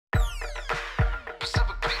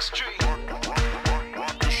Pacific Beach Street.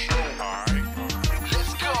 Rock the show. All right.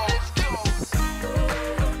 Let's go. Let's go.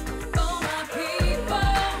 For my people,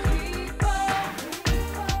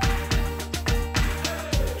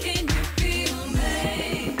 can you feel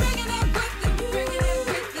me? Bringing it with the new, bringing it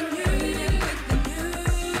with the new.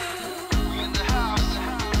 We in the house.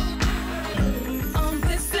 On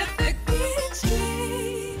Pacific Beach Street.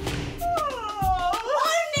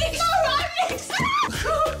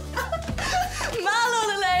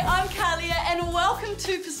 I'm Kalia and welcome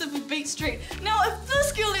to Pacific Beach Street. Now, if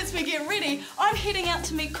this girl lets me get ready, I'm heading out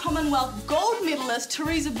to meet Commonwealth gold medalist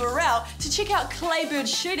Teresa Burrell to check out claybird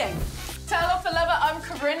shooting. Talofa lover, I'm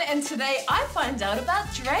Corinne, and today I find out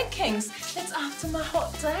about drag kings. It's after my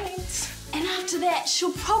hot date. And after that,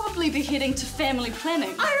 she'll probably be heading to family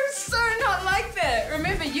planning. I'm so not like that.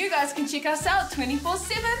 Remember, you guys can check us out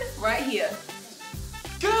 24/7 right here.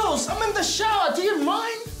 Girls, I'm in the shower. Do you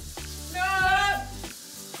mind? No.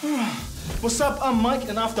 What's up? I'm Mike,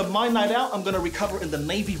 and after my night out, I'm gonna recover in the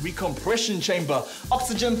Navy recompression chamber.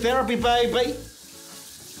 Oxygen therapy, baby.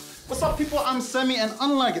 What's up, people? I'm Sammy, and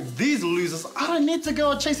unlike these losers, I don't need to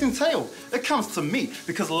go chasing tail. It comes to me,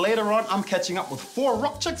 because later on, I'm catching up with 4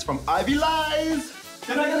 rock chicks from Ivy Lies.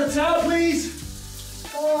 Can I get a towel, please?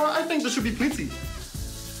 I think there should be plenty.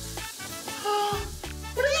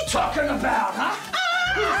 What are you talking about, huh?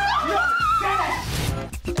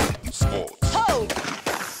 Ho!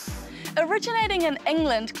 Originating in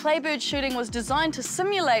England, claybird shooting was designed to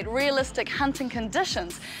simulate realistic hunting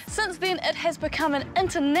conditions. Since then, it has become an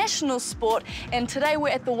international sport, and today we're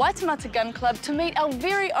at the Waitemata Gun Club to meet our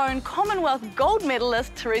very own Commonwealth gold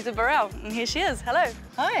medalist, Teresa Burrell. And here she is. Hello.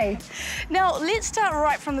 Hi. Now, let's start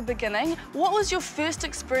right from the beginning. What was your first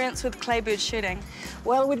experience with claybird shooting?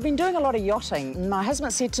 Well, we'd been doing a lot of yachting. My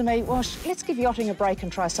husband said to me, well, let's give yachting a break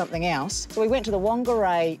and try something else. So we went to the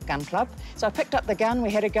Whangarei Gun Club. So I picked up the gun,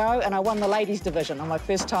 we had a go, and I won the ladies' division on my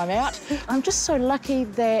first time out. I'm just so lucky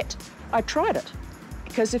that I tried it.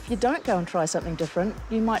 Because if you don't go and try something different,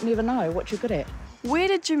 you might never know what you're good at. Where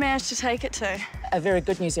did you manage to take it to? A very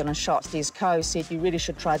good New Zealand shot, Des Coe, said you really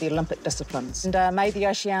should try the Olympic disciplines. And made the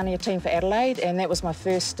Oceania team for Adelaide, and that was my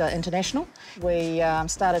first international. We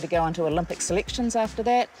started to go into Olympic selections after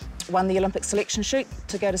that. Won the Olympic selection shoot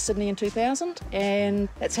to go to Sydney in 2000, and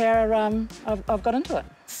that's how I've got into it.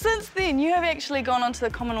 Since then, you have actually gone on to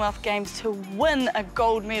the Commonwealth Games to win a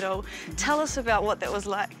gold medal. Tell us about what that was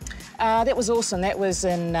like. That was awesome. That was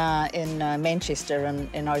in Manchester in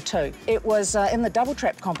 2002. It was in the double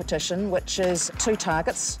trap competition, which is 2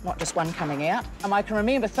 targets, not just one coming out. I can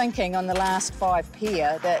remember thinking on the last 5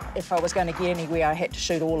 pair that if I was going to get anywhere, I had to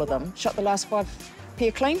shoot all of them. Shot the last 5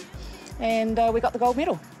 pair clean, and we got the gold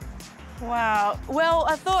medal. Wow. Well,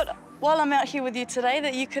 I thought while I'm out here with you today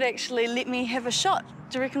that you could actually let me have a shot.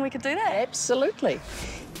 Do you reckon we could do that? Absolutely.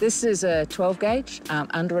 This is a 12 gauge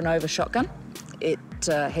under and over shotgun. It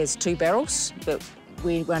has 2 barrels, but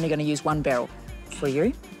we're only going to use 1 barrel for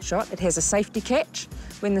you shot. It has a safety catch.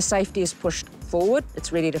 When the safety is pushed forward,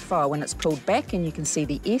 it's ready to fire. When it's pulled back and you can see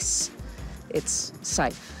the S, it's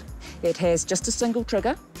safe. It has just a single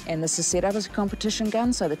trigger, and this is set up as a competition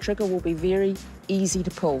gun, so the trigger will be very easy to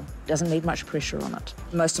pull. Doesn't need much pressure on it.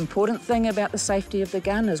 The most important thing about the safety of the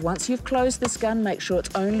gun is once you've closed this gun, make sure it's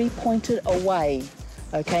only pointed away.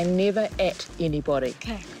 Okay, never at anybody.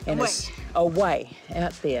 Okay, and away. It's away,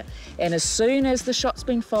 out there. And as soon as the shot's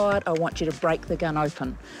been fired, I want you to break the gun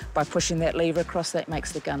open. By pushing that lever across, that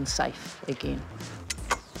makes the gun safe again.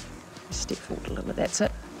 Step forward a little bit, that's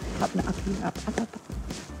it. Up, up, up, up, up.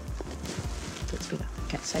 That's better.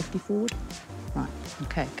 Okay, safety forward. Right,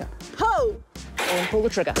 okay, go. Ho! And pull the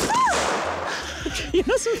trigger. You're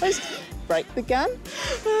not supposed to break the gun.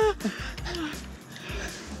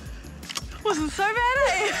 Wasn't so bad,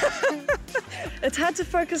 eh? It's hard to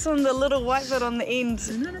focus on the little white bit on the end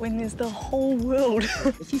when there's the whole world.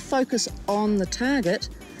 If you focus on the target,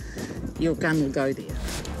 your gun will go there.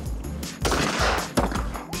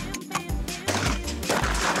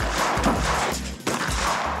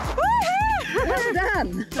 Well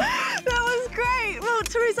done. That was great. Well,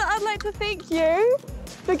 Teresa, I'd like to thank you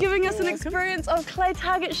for giving us an experience of clay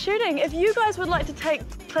target shooting. If you guys would like to take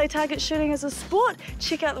clay target shooting as a sport,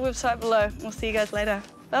 check out the website below. We'll see you guys later.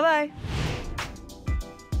 Bye-bye.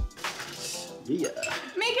 Yeah.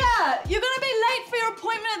 Mika, you're gonna be late for your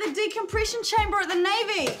appointment at the decompression chamber at the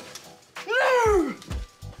Navy. No!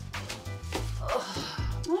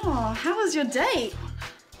 Oh, how was your date?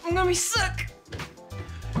 I'm gonna be sick.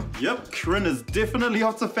 Yep, Corinne is definitely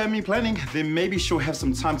off to family planning. Then maybe she'll have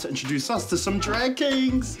some time to introduce us to some drag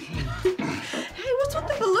kings. Hey, what's with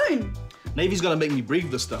the balloon? Navy's gonna make me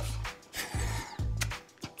breathe this stuff.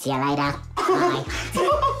 See you later.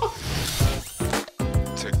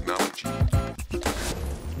 Technology.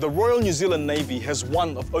 The Royal New Zealand Navy has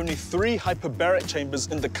one of only 3 hyperbaric chambers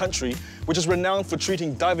in the country, which is renowned for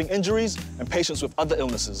treating diving injuries and patients with other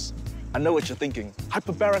illnesses. I know what you're thinking.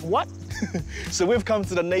 Hyperbaric what? So we've come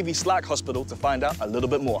to the Navy Slack Hospital to find out a little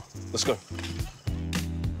bit more. Let's go.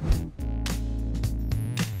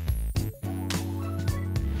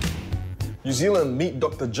 New Zealand, meet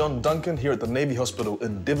Dr. John Duncan here at the Navy Hospital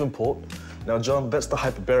in Devonport. Now, John, that's the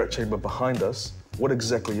hyperbaric chamber behind us. What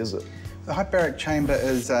exactly is it? The hyperbaric chamber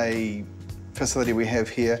is a facility we have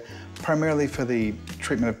here primarily for the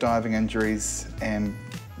treatment of diving injuries and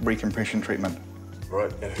recompression treatment.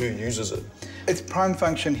 Right, and who uses it? Its prime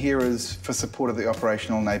function here is for support of the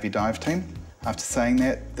operational Navy dive team. After saying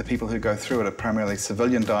that, the people who go through it are primarily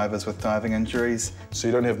civilian divers with diving injuries. So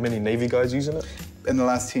you don't have many Navy guys using it? In the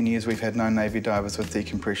last 10 years, we've had no Navy divers with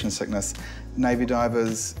decompression sickness. Navy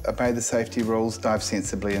divers obey the safety rules, dive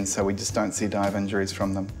sensibly, and so we just don't see dive injuries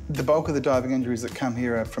from them. The bulk of the diving injuries that come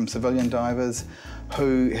here are from civilian divers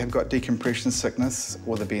who have got decompression sickness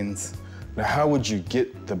or the bends. Now, how would you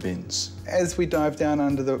get the bends? As we dive down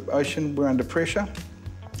under the ocean, we're under pressure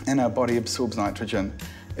and our body absorbs nitrogen.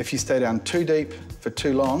 If you stay down too deep for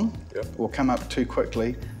too long or come up too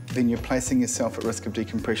quickly, then you're placing yourself at risk of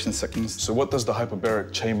decompression sickness. So what does the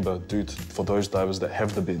hyperbaric chamber do for those divers that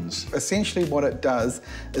have the bends? Essentially what it does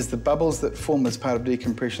is the bubbles that form as part of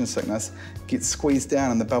decompression sickness get squeezed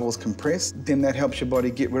down and the bubbles compress. Then that helps your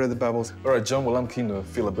body get rid of the bubbles. All right, John, well, I'm keen to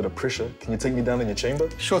feel a bit of pressure. Can you take me down in your chamber?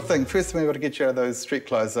 Sure thing. First we've got to get you out of those street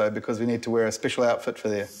clothes though, because we need to wear a special outfit for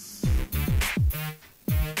there.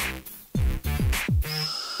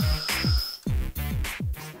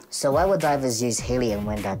 So why would divers use helium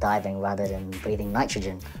when they're diving rather than breathing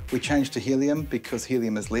nitrogen? We changed to helium because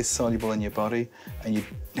helium is less soluble in your body and you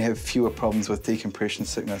have fewer problems with decompression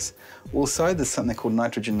sickness. Also, there's something called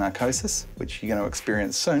nitrogen narcosis, which you're going to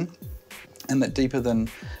experience soon, and that deeper than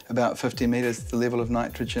about 50 metres, the level of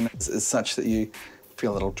nitrogen is such that you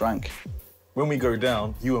feel a little drunk. When we go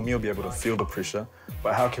down, you and me will be able to feel the pressure,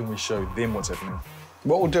 but how can we show them what's happening?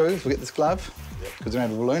 What we'll do is we'll get this glove, because we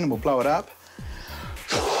have a balloon, and we'll blow it up.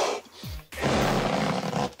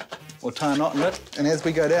 We'll tie a knot in it, and as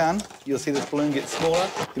we go down, you'll see this balloon get smaller.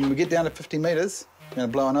 Then when we get down to 50 metres, we're going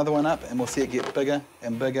to blow another one up, and we'll see it get bigger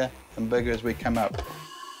and bigger and bigger as we come up.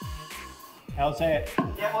 How's that?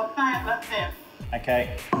 Yeah, well, tie it like this.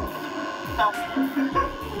 Okay.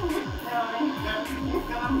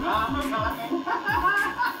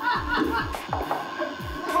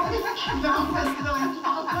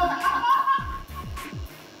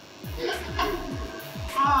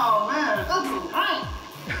 Oh, man, this is great.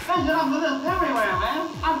 They should have this everywhere,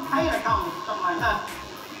 man. I'd pay to come to something like that.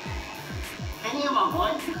 Can you, my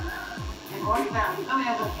boy? Hey, boy, now, let me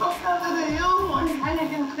have this truck down there. You, boy. And you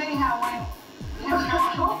can see how we have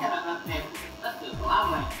got talking at this tip. This is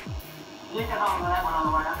lovely. You can hold that one on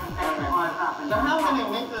the way. I can take it right up. So how many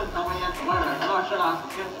meters do we have to wear? I should ask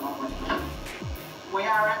the question, what we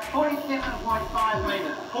are at 47.5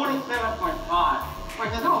 metres. 47.5.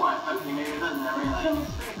 Which is almost 50 metres, isn't it, really?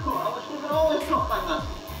 That's pretty cool. I wish we could always talk like this.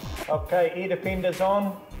 Okay, ear defenders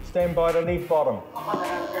on. Stand by to leave bottom.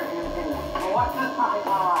 Well, watch this puppy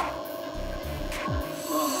blow up.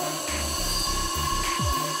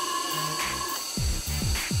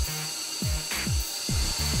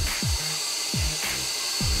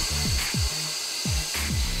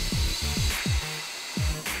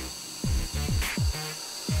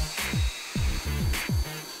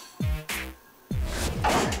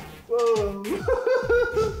 Whoa.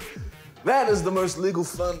 That is the most legal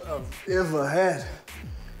fun I've ever had.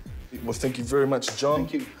 Well, thank you very much, John.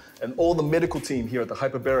 Thank you. And all the medical team here at the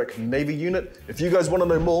Hyperbaric Navy Unit. If you guys want to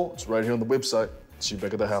know more, it's right here on the website. See you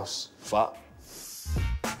back at the house. Fa.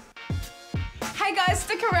 Hey guys,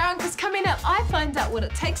 stick around because coming up I find out what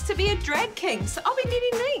it takes to be a drag king, so I'll be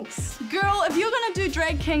needing links. Girl, if you're gonna do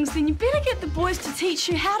drag kings, then you better get the boys to teach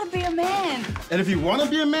you how to be a man. And if you want to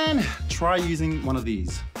be a man, try using one of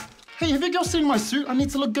these. Hey, have you girls seen my suit? I need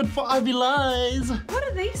to look good for Ivy Lies. What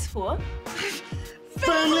are these for?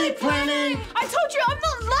 Family planning. I told you I'm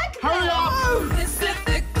not like Hurry that. up.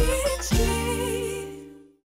 Pacific Beach.